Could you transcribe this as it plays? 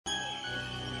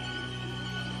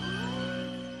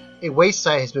A waste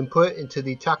site has been put into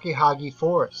the Takahagi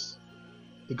forest.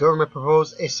 The government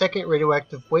proposed a second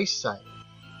radioactive waste site.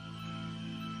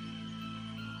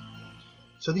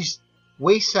 So these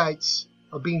waste sites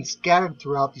are being scattered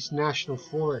throughout these national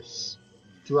forests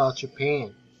throughout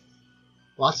Japan.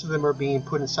 Lots of them are being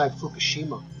put inside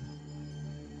Fukushima.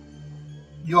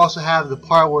 You also have the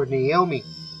part where Naomi,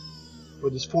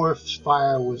 where this forest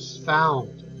fire was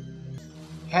found,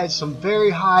 had some very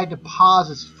high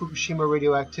deposits of Fukushima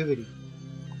radioactivity.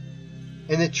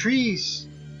 And the trees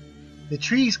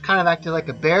kind of acted like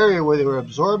a barrier where they were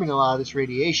absorbing a lot of this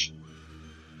radiation.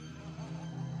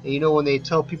 And you know, when they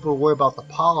tell people to worry about the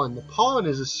pollen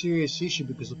is a serious issue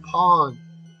because the pollen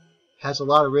has a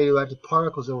lot of radioactive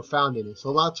particles that were found in it. So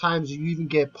a lot of times you even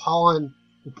get pollen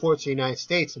reports in the United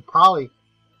States, and probably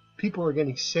people are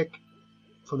getting sick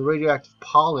from the radioactive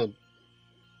pollen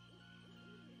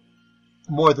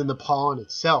more than the pollen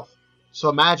itself. So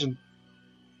imagine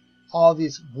all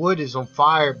this wood is on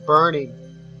fire, burning,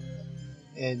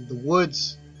 and the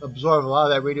woods absorb a lot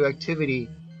of that radioactivity.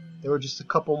 There were just a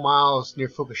couple miles near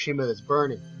Fukushima that's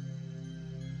burning.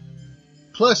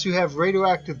 Plus, you have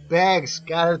radioactive bags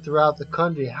scattered throughout the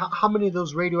country. How many of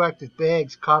those radioactive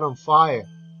bags caught on fire?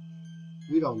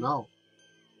 We don't know.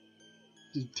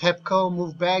 Did TEPCO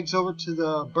move bags over to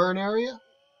the burn area?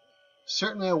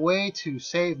 Certainly a way to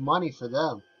save money for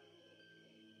them.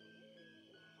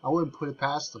 I wouldn't put it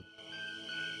past them.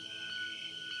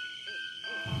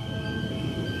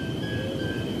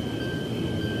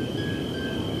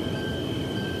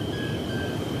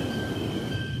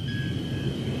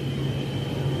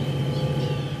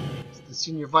 The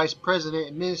senior vice president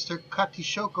and minister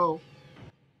Katsuhiko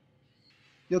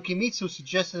Yokomitsu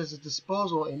suggested as a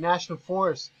disposal a national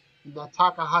forest in the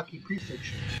Takahagi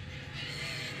Prefecture.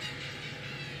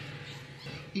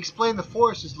 He explained the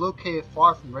forest is located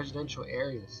far from residential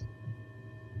areas.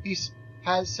 He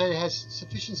has said it has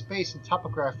sufficient space and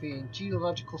topography and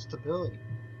geological stability.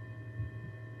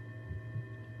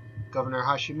 Governor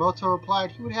Hashimoto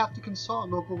replied he would have to consult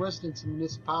local residents and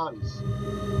municipalities.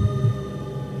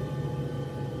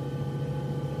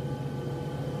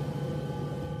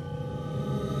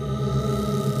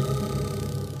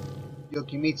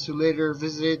 Yokomitsu later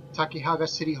visited Takahagi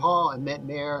City Hall and met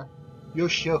Mayor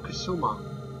Yoshio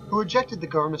Kusama, who rejected the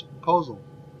government's proposal.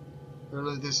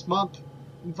 Earlier this month,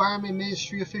 Environment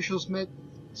Ministry officials met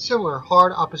similar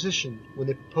hard opposition when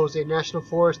they proposed a national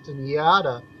forest in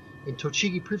Iada in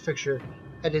Tochigi Prefecture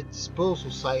at a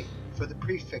disposal site for the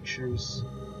prefecture's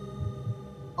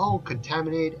own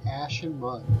contaminated ash and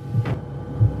mud.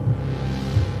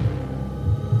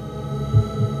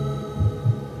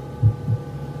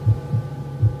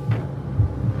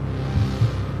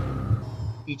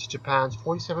 Each of Japan's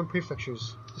 47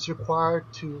 prefectures is required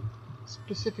to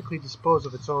specifically dispose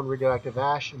of its own radioactive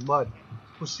ash and mud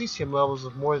with cesium levels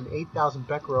of more than 8,000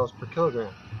 becquerels per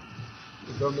kilogram.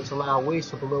 The governments allow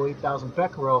waste of below 8,000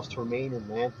 becquerels to remain in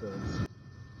landfills.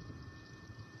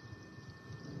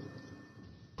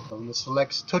 The government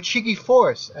selects Tochigi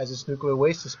Forest as its nuclear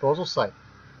waste disposal site.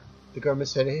 The government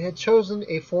said it had chosen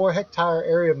a 4-hectare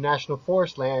area of national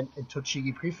forest land in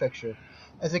Tochigi Prefecture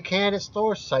as a candidate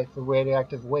storage site for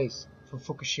radioactive waste from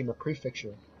Fukushima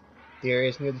Prefecture. The area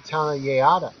is near the town of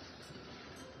Iada.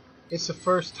 It's the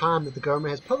first time that the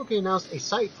government has publicly announced a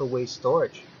site for waste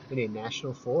storage in a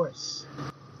national forest.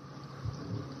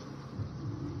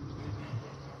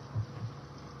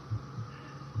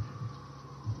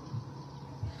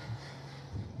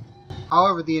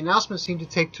 However, the announcement seemed to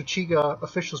take Tochigi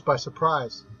officials by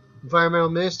surprise. Environmental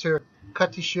Minister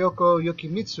Katsuhiko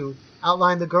Yokomitsu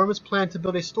outlined the government's plan to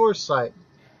build a storage site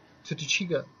to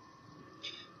Tochigi.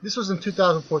 This was in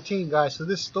 2014, guys, so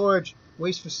this storage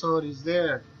waste facility is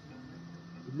there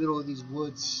in the middle of these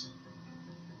woods.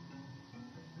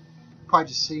 Probably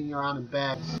just sitting around in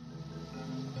bags.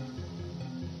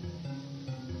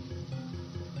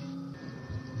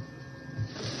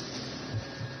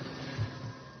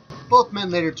 Both men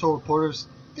later told reporters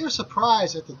they were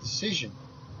surprised at the decision.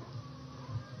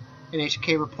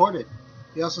 NHK reported.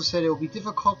 They also said it will be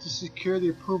difficult to secure the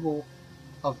approval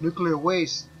of nuclear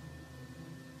waste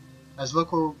as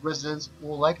local residents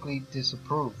will likely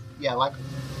disapprove. Yeah, likely.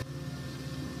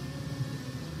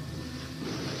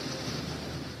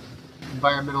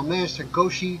 Environmental Minister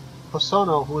Goshi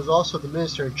Hosono, who was also the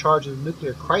minister in charge of the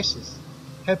nuclear crisis,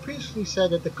 had previously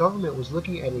said that the government was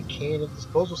looking at a candidate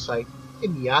disposal site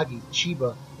in Miyagi,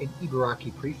 Chiba, and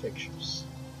Ibaraki prefectures.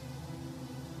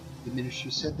 The ministry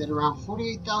said that around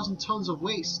 48,000 tons of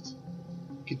waste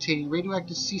containing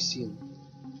radioactive cesium,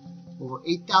 over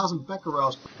 8,000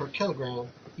 becquerels per kilogram,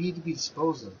 need to be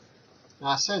disposed of.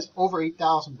 Now it says over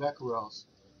 8,000 becquerels.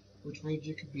 which means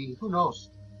it could be, who knows,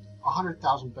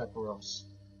 100,000 becquerels.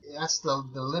 That's the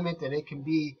limit that it can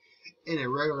be in a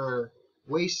regular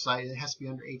waste site. It has to be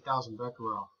under 8,000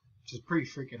 becquerel, which is pretty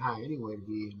freaking high anyway to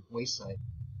be in a waste site.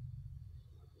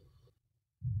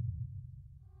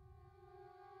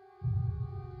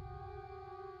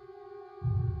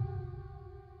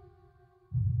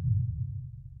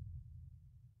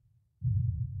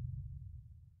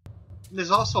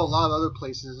 There's also a lot of other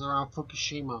places around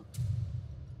Fukushima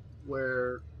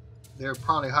where they're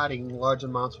probably hiding large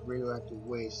amounts of radioactive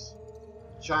waste.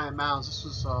 Giant mounds. This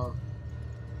was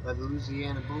by the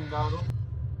Louisiana boondoggle.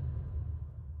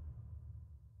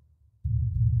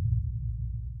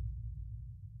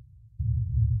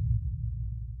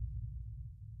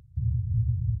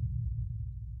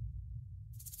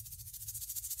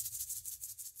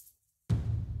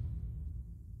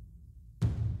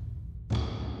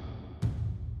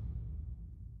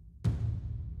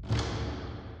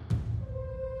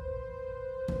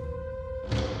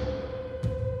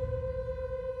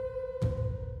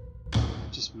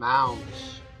 Just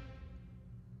mounds.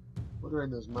 What are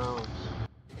in those mounds?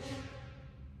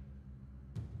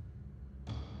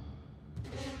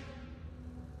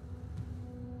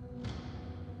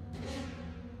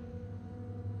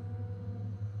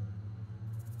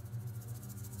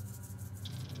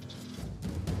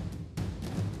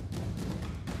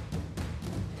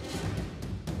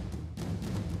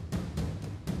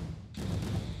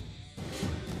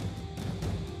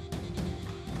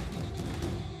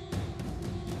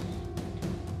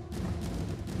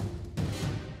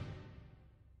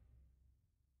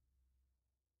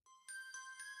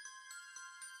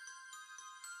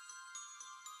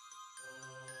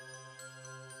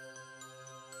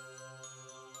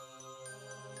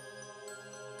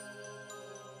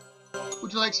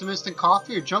 Would you like some instant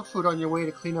coffee or junk food on your way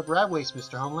to clean up rad waste,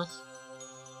 Mr. Homeless?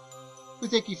 We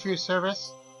thank you for your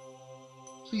service.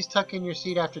 Please tuck in your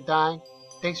seat after dying.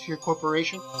 Thanks for your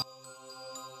cooperation.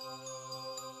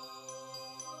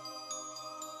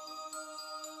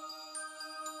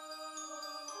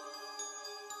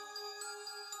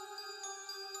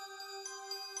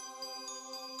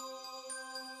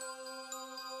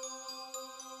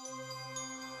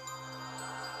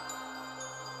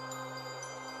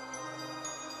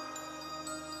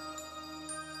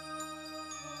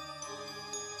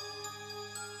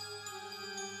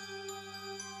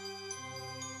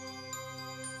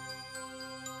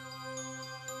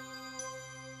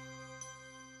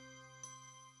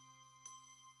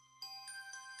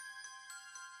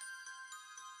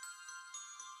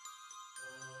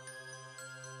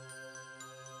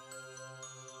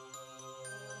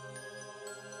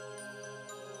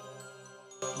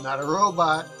 Not a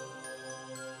robot.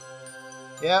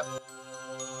 Yep.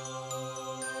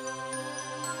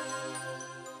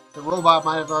 The robot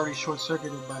might have already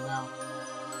short-circuited by now.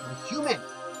 But a human!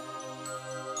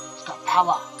 It's got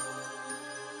power.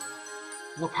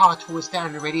 More power to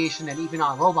withstand the radiation than even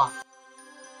our robot.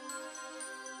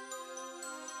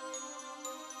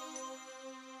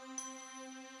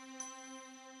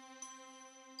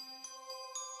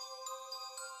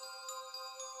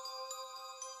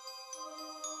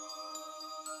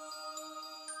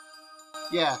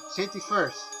 Yeah, safety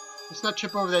first. Let's not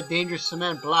trip over that dangerous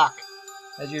cement block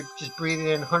as you're just breathing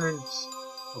in hundreds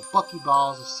of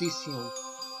buckyballs of cesium,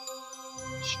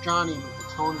 strontium, and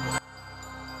plutonium.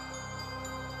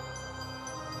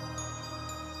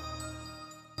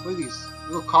 What are these?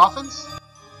 Little coffins?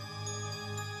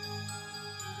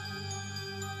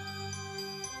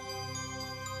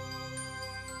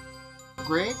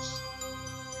 Graves?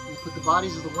 You put the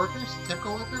bodies of the workers, the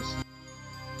TEPCO workers?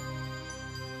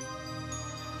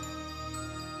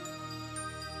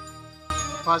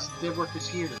 Deposit dead workers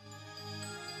here.